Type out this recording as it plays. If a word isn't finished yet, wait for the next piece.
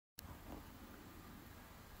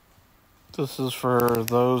This is for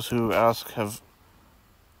those who ask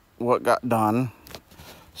what got done.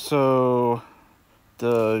 So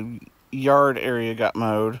the yard area got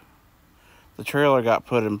mowed. The trailer got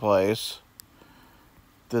put in place.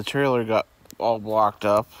 The trailer got all blocked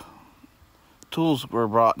up. Tools were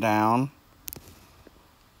brought down.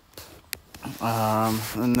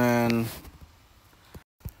 And then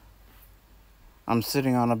I'm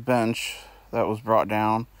sitting on a bench that was brought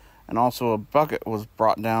down, and also a bucket was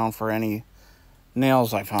brought down for any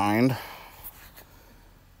nails I find.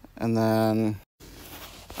 And then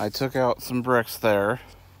I took out some bricks there.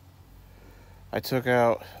 I took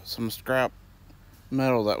out some scrap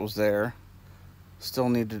metal that was there. Still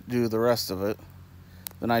need to do the rest of it.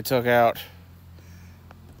 Then I took out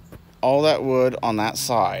all that wood on that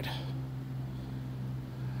side.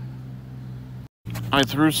 I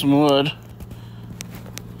threw some wood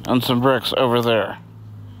and some bricks over there.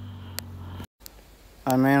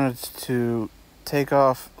 I managed to take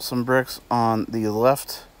off some bricks on the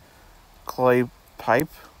left clay pipe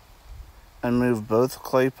and move both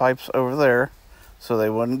clay pipes over there so they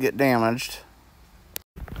wouldn't get damaged.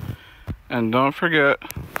 And don't forget,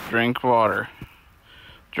 drink water.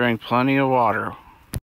 Drink plenty of water.